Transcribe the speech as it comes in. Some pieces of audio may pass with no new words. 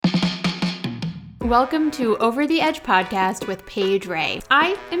Welcome to Over the Edge podcast with Paige Ray.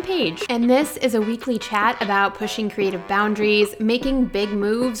 I am Paige, and this is a weekly chat about pushing creative boundaries, making big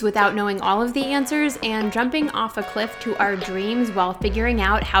moves without knowing all of the answers, and jumping off a cliff to our dreams while figuring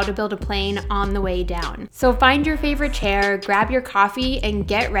out how to build a plane on the way down. So find your favorite chair, grab your coffee, and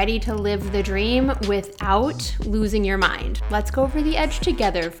get ready to live the dream without losing your mind. Let's go over the edge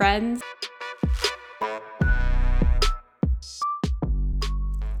together, friends.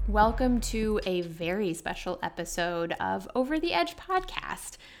 Welcome to a very special episode of Over the Edge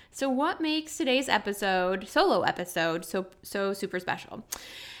podcast. So what makes today's solo episode, so super special?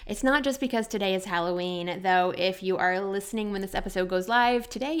 It's not just because today is Halloween, though if you are listening when this episode goes live,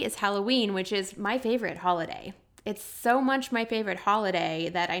 today is Halloween, which is my favorite holiday. It's so much my favorite holiday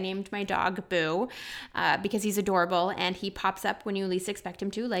that I named my dog Boo because he's adorable and he pops up when you least expect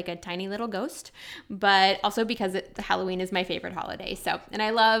him to, like a tiny little ghost, but also because Halloween is my favorite holiday. And I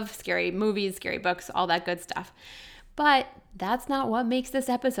love scary movies, scary books, all that good stuff. But that's not what makes this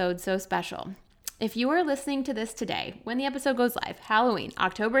episode so special. If you are listening to this today, when the episode goes live, Halloween,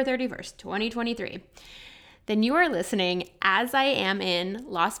 October 31st, 2023, then you are listening as I am in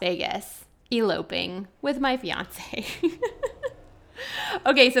Las Vegas, eloping with my fiance.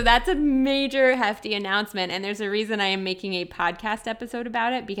 Okay, so that's a major hefty announcement, and there's a reason I am making a podcast episode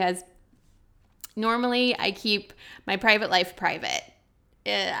about it, because normally I keep my private life private.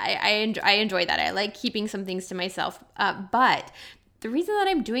 I enjoy that. I like keeping some things to myself, but the reason that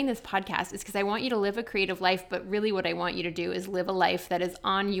I'm doing this podcast is because I want you to live a creative life, but really what I want you to do is live a life that is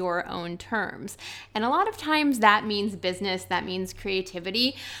on your own terms. And a lot of times that means business, that means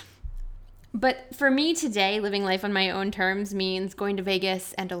creativity. But for me today, living life on my own terms means going to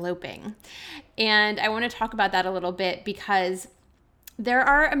Vegas and eloping. And I want to talk about that a little bit because there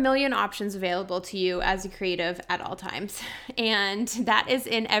are a million options available to you as a creative at all times. And that is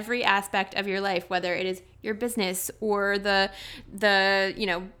in every aspect of your life, whether it is your business or the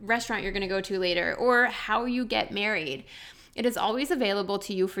restaurant you're going to go to later or how you get married. It is always available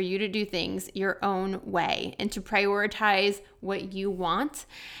to you for you to do things your own way and to prioritize what you want.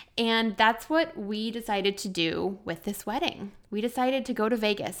 And that's what we decided to do with this wedding. We decided to go to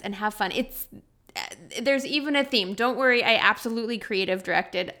Vegas and have fun. There's even a theme. Don't worry, I absolutely creative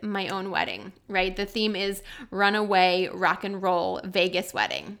directed my own wedding, right? The theme is runaway, rock and roll, Vegas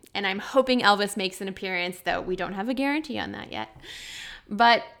wedding. And I'm hoping Elvis makes an appearance, though we don't have a guarantee on that yet.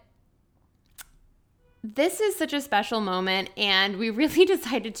 But this is such a special moment, and we really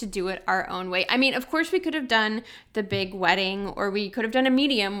decided to do it our own way. I mean, of course, we could have done the big wedding, or we could have done a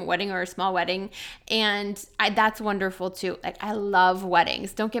medium wedding or a small wedding, and that's wonderful too. Like, I love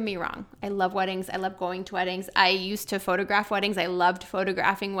weddings. Don't get me wrong. I love weddings. I love going to weddings. I used to photograph weddings. I loved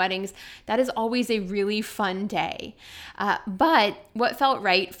photographing weddings. That is always a really fun day. But what felt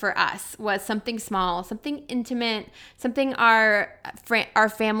right for us was something small, something intimate, something our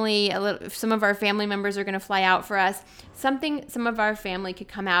family, some of our family members are going to fly out for us, something some of our family could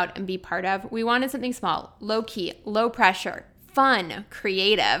come out and be part of. We wanted something small, low key, low pressure, fun,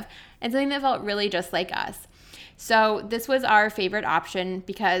 creative, and something that felt really just like us. So this was our favorite option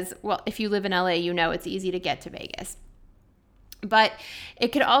because, well, if you live in LA, you know it's easy to get to Vegas. But it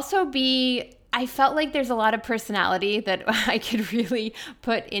could also be, I felt like there's a lot of personality that I could really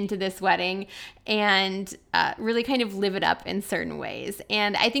put into this wedding and really kind of live it up in certain ways.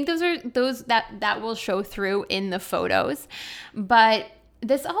 And I think those that will show through in the photos. But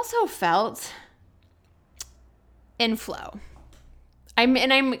this also felt in flow.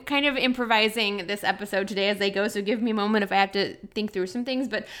 I'm kind of improvising this episode today as I go, so give me a moment if I have to think through some things.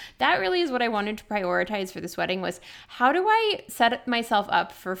 But that really is what I wanted to prioritize for this wedding, was how do I set myself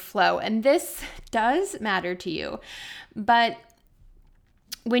up for flow? And this does matter to you. But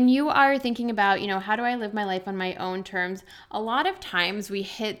when you are thinking about, how do I live my life on my own terms, a lot of times we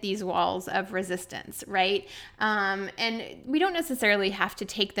hit these walls of resistance, right? And we don't necessarily have to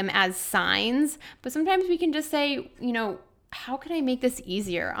take them as signs, but sometimes we can just say, how can I make this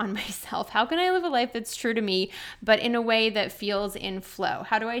easier on myself? How can I live a life that's true to me, but in a way that feels in flow?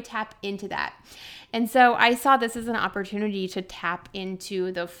 How do I tap into that? And so I saw this as an opportunity to tap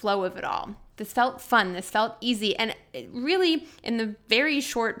into the flow of it all. This felt fun. This felt easy. And really in the very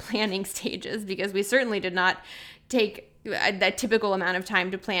short planning stages, because we certainly did not take that typical amount of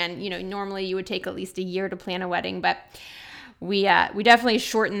time to plan. Normally you would take at least a year to plan a wedding, but we definitely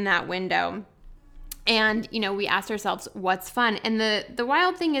shortened that window. And, we asked ourselves, what's fun? And the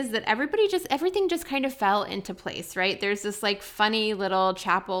wild thing is that everything just kind of fell into place, right? There's this like funny little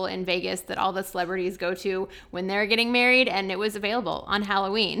chapel in Vegas that all the celebrities go to when they're getting married, and it was available on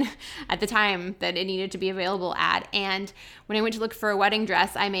Halloween at the time that it needed to be available at. And when I went to look for a wedding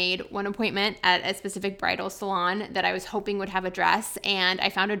dress, I made one appointment at a specific bridal salon that I was hoping would have a dress, and I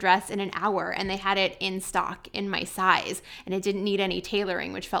found a dress in an hour, and they had it in stock in my size, and it didn't need any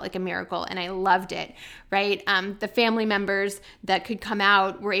tailoring, which felt like a miracle, and I loved it. Right? The family members that could come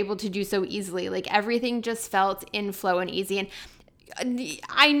out were able to do so easily. Like everything just felt in flow and easy. And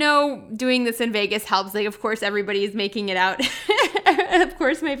I know doing this in Vegas helps. Like, of course, everybody is making it out. Of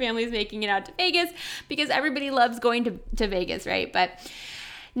course, my family's making it out to Vegas because everybody loves going to Vegas, right? But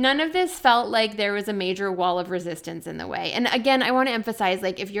none of this felt like there was a major wall of resistance in the way. And again, I want to emphasize,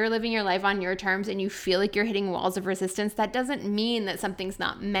 like, if you're living your life on your terms and you feel like you're hitting walls of resistance, that doesn't mean that something's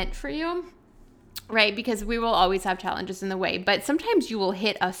not meant for you. Right? Because we will always have challenges in the way, but sometimes you will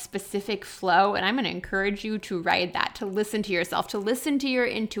hit a specific flow, and I'm going to encourage you to ride that, to listen to yourself, to listen to your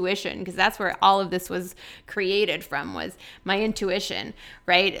intuition, because that's where all of this was created from, was my intuition,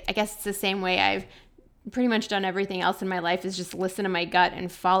 right? I guess it's the same way I've pretty much done everything else in my life, is just listen to my gut and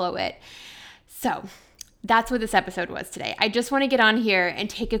follow it. So that's what this episode was today. I just want to get on here and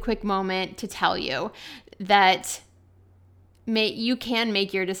take a quick moment to tell you that you can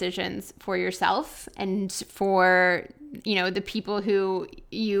make your decisions for yourself and for, the people who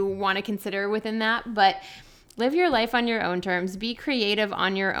you want to consider within that, but live your life on your own terms. Be creative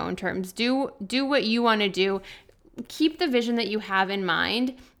on your own terms. Do what you want to do. Keep the vision that you have in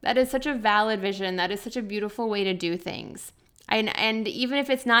mind. That is such a valid vision. That is such a beautiful way to do things. And even if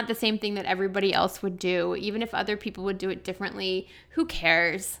it's not the same thing that everybody else would do, even if other people would do it differently, who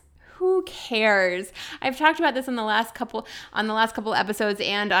cares? Who cares? I've talked about this on the last couple episodes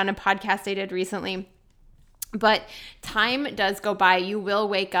and on a podcast I did recently. But time does go by. You will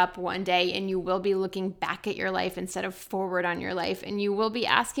wake up one day and you will be looking back at your life instead of forward on your life. And you will be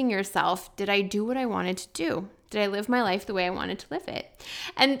asking yourself, did I do what I wanted to do? Did I live my life the way I wanted to live it?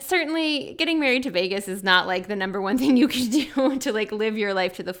 And certainly getting married to Vegas is not like the number one thing you can do to like live your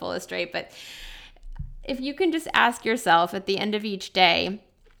life to the fullest, right? But if you can just ask yourself at the end of each day,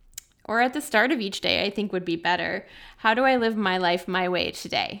 or at the start of each day, I think would be better. How do I live my life my way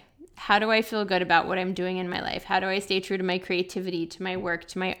today? How do I feel good about what I'm doing in my life? How do I stay true to my creativity, to my work,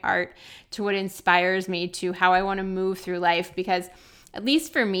 to my art, to what inspires me, to how I want to move through life? Because at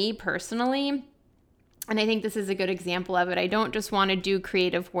least for me personally, and I think this is a good example of it, I don't just want to do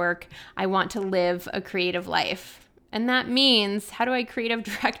creative work. I want to live a creative life. And that means, how do I creative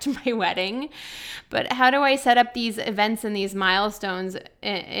direct my wedding? But how do I set up these events and these milestones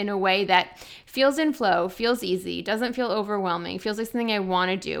in a way that feels in flow, feels easy, doesn't feel overwhelming, feels like something I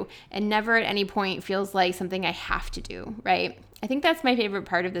want to do, and never at any point feels like something I have to do, right? I think that's my favorite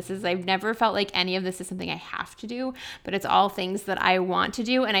part of this, is I've never felt like any of this is something I have to do, but it's all things that I want to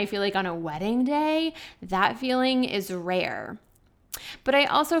do. And I feel like on a wedding day, that feeling is rare. But I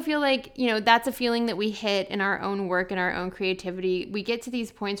also feel like, that's a feeling that we hit in our own work and our own creativity. We get to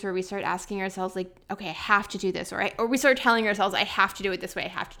these points where we start asking ourselves like, okay, I have to do this, or we start telling ourselves, I have to do it this way, I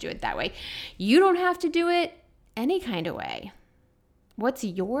have to do it that way. You don't have to do it any kind of way. What's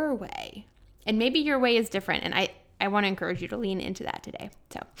your way? And maybe your way is different. And I want to encourage you to lean into that today.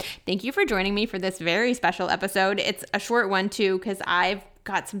 So thank you for joining me for this very special episode. It's a short one too, because I've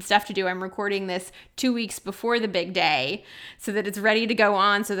got some stuff to do. I'm recording this 2 weeks before the big day so that it's ready to go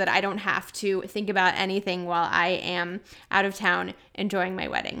on, so that I don't have to think about anything while I am out of town enjoying my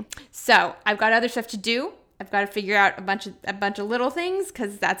wedding. So I've got other stuff to do. I've got to figure out a bunch of little things,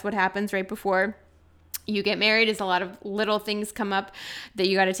 because that's what happens right before you get married, is a lot of little things come up that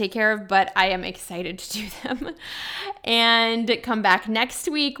you got to take care of, but I am excited to do them. And come back next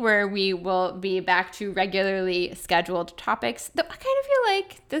week where we will be back to regularly scheduled topics. Though I kind of feel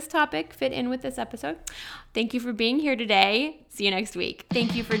like this topic fit in with this episode. Thank you for being here today. See you next week.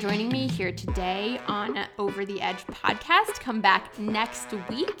 Thank you for joining me here today on Over the Edge podcast. Come back next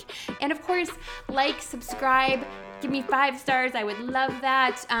week. And of course, like, subscribe, give me 5 stars. I would love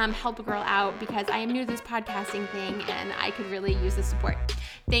that. Help a girl out, because I am new to this podcasting thing and I could really use the support.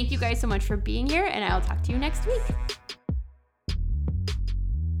 Thank you guys so much for being here, and I will talk to you next week.